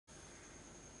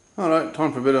Alright,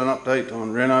 time for a bit of an update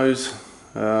on renos.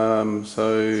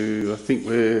 So I think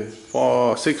we're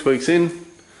 6 weeks in,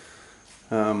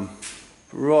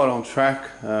 right on track.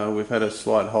 We've had a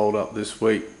slight hold up this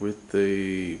week with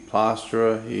the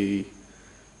plasterer. He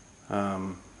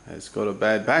has got a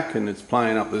bad back and it's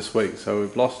playing up this week, so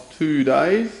we've lost 2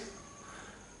 days,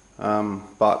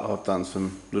 but I've done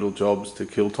some little jobs to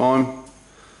kill time.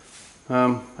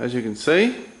 As you can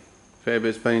see, fair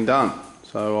bit's been done,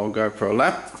 so I'll go for a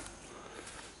lap.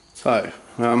 So,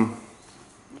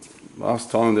 last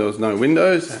time there was no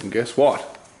windows, and guess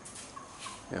what?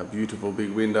 Our beautiful big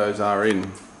windows are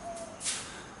in.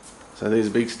 So these are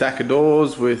a big stack of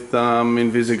doors with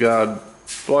Invisigard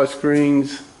fly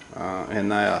screens,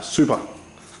 and they are super.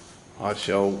 I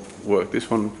shall work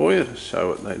this one for you to show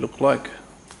what they look like.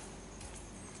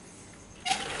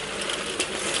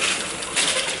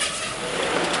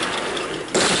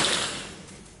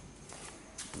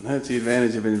 And that's the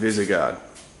advantage of Invisigard.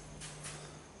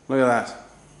 Look at that.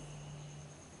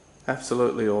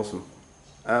 Absolutely awesome.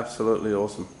 Absolutely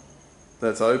awesome.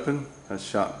 That's open, that's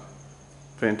shut.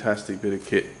 Fantastic bit of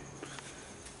kit.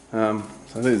 So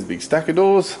there's a big stack of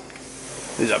doors.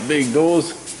 These are big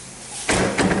doors.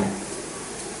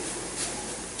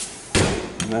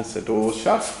 And that's the door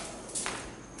shut.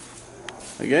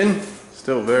 Again,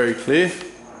 still very clear,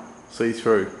 see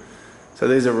through. So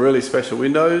these are really special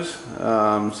windows.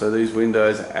 So these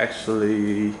windows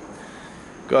actually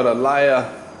got a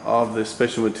layer of this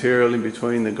special material in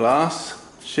between the glass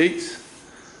sheets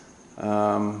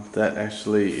that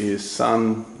actually is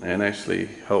sun and actually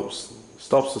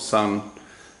stops the sun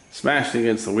smashing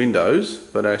against the windows,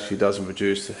 but actually doesn't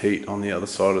produce the heat on the other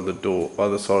side of the door,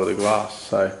 other side of the glass.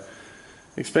 So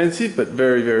expensive, but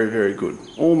very, very, very good.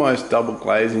 Almost double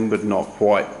glazing, but not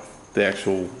quite the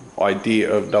actual idea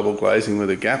of double glazing with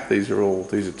a gap. These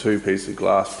are 2 pieces of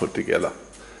glass put together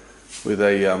with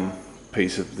a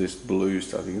piece of this blue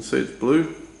stuff. You can see it's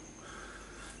blue.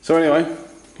 So anyway,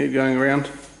 keep going around.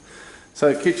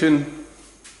 So kitchen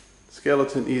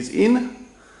skeleton is in.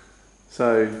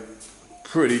 So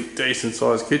pretty decent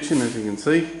sized kitchen, as you can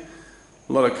see.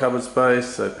 A lot of cupboard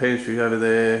space, so pantry over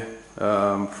there,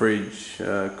 fridge,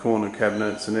 corner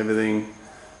cabinets and everything.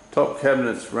 Top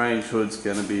cabinets, range hood's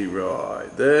going to be right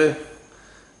there.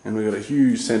 And we've got a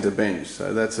huge centre bench.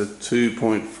 So that's a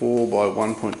 2.4 by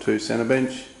 1.2 centre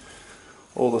bench.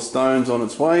 All the stones on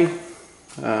its way,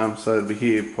 so it'll be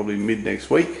here probably mid next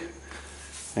week,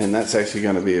 and that's actually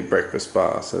going to be a breakfast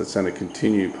bar, so it's going to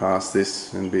continue past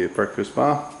this and be a breakfast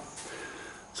bar.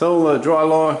 So all the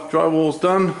drywall's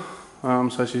done,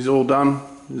 so she's all done,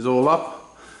 is all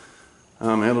up.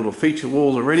 Our little feature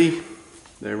walls are ready,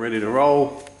 they're ready to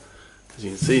roll. As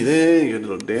you can see there, you got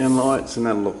little down lights and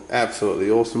that'll look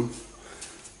absolutely awesome.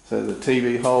 So the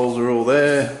TV holes are all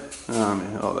there.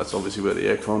 Oh, that's obviously where the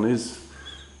aircon is.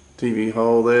 TV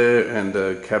hole there and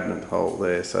a cabinet hole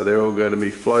there, so they're all going to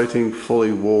be floating,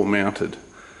 fully wall mounted.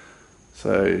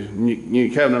 So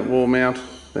new cabinet wall mount,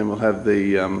 then we'll have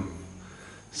the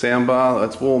sound bar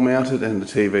that's wall mounted and the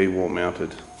TV wall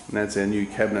mounted, and that's our new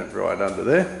cabinet right under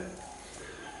there.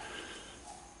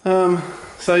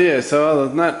 So yeah, so other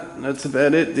than that, that's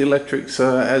about it. The electrics,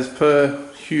 as per,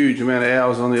 huge amount of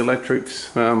hours on the electrics.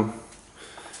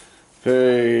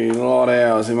 Very lot of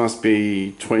hours. There must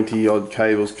be 20 odd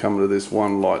cables coming to this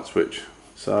one light switch.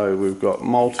 So we've got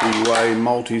multi-way,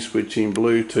 multi-switching,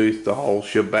 Bluetooth, the whole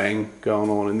shebang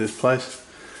going on in this place.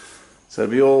 So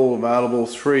it'll be all available,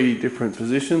 3 different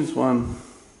positions, 1,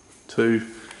 2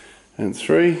 and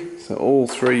 3. So all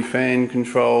 3 fan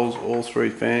controls, all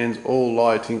 3 fans, all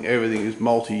lighting, everything is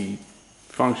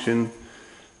multi-function,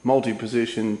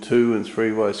 multi-position, 2 and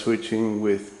 3-way switching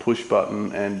with push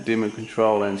button and dimmer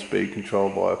control and speed control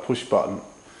by a push button.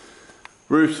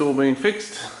 Roof's all been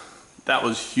fixed. That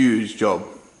was a huge job.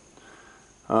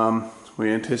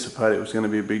 We anticipated it was going to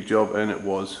be a big job, and it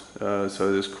was.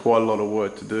 So there's quite a lot of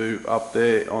work to do up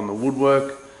there on the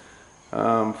woodwork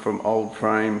from old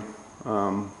frame.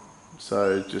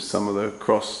 So just some of the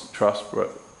cross truss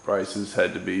braces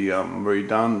had to be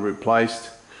redone, replaced.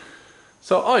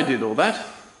 So I did all that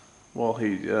while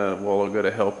I got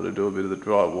a helper to do a bit of the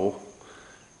drywall.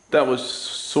 That was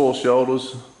sore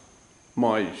shoulders.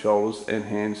 My shoulders and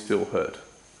hands still hurt.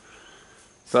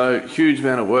 So huge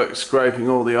amount of work scraping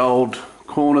all the old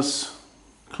cornice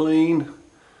clean.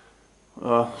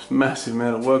 Massive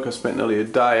amount of work. I spent nearly a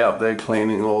day up there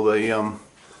cleaning all the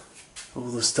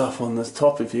stuff on the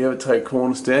top. If you ever take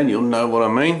cornice down, you'll know what I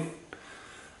mean.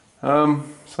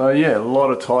 So yeah, a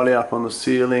lot of tidy up on the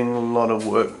ceiling, a lot of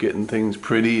work getting things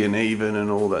pretty and even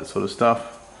and all that sort of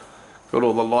stuff. Got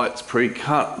all the lights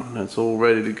pre-cut, it's all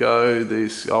ready to go.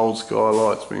 These old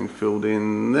skylights being filled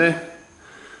in there.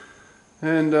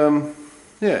 And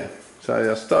yeah, so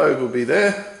our stove will be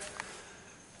there.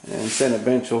 And centre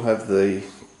bench will have the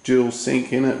dual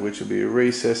sink in it, which will be a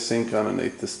recessed sink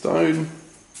underneath the stone.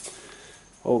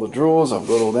 All the drawers, I've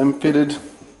got all them fitted.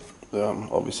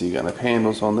 Obviously you're going to have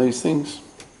handles on these things.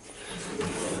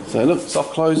 So look,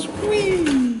 soft close.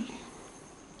 Whee!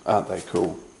 Aren't they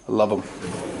cool? I love them.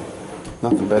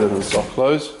 Nothing better than soft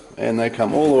close. And they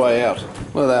come all the way out.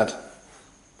 Look at that.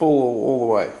 All the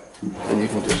way. And you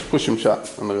can just push them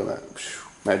shut. And look at that.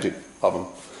 Magic. Love them.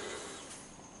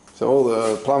 So all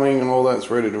the plumbing and all that's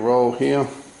ready to roll here.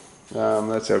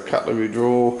 That's our cutlery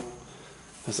drawer.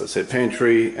 As I said,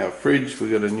 pantry, our fridge.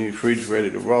 We've got a new fridge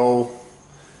ready to roll.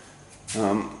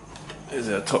 There's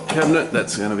our top cabinet.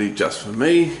 That's going to be just for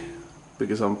me,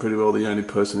 because I'm pretty well the only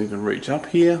person who can reach up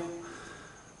here.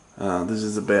 This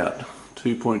is about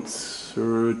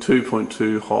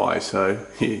 2.2 high, so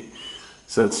yeah,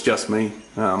 so it's just me.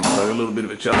 So a little bit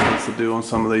of adjustments to do on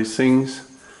some of these things.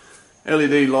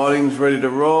 LED lighting's ready to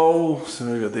roll. So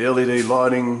we've got the LED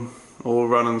lighting all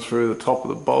running through the top of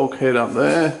the bulkhead up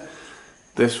there.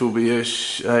 This will be a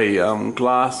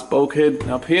glass bulkhead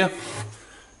up here.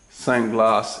 Same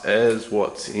glass as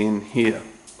what's in here.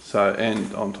 So,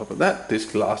 and on top of that, this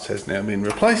glass has now been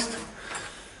replaced.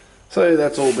 So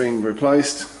that's all being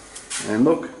replaced. And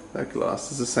look, that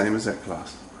glass is the same as that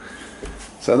glass.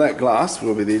 So that glass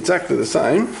will be exactly the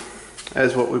same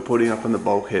as what we're putting up in the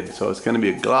bulkhead. So it's going to be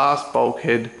a glass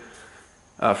bulkhead,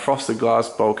 frosted glass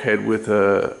bulkhead with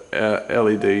a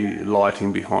LED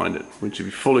lighting behind it, which will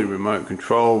be fully remote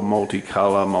control,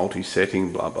 multi-color,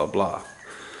 multi-setting, blah blah blah.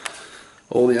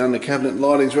 All the under cabinet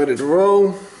lighting's ready to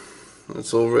roll.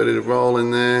 It's all ready to roll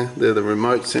in there. They're the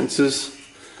remote sensors.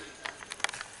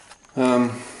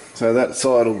 So that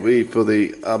side will be for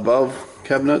the above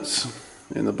cabinets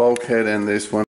in the bulkhead, and this one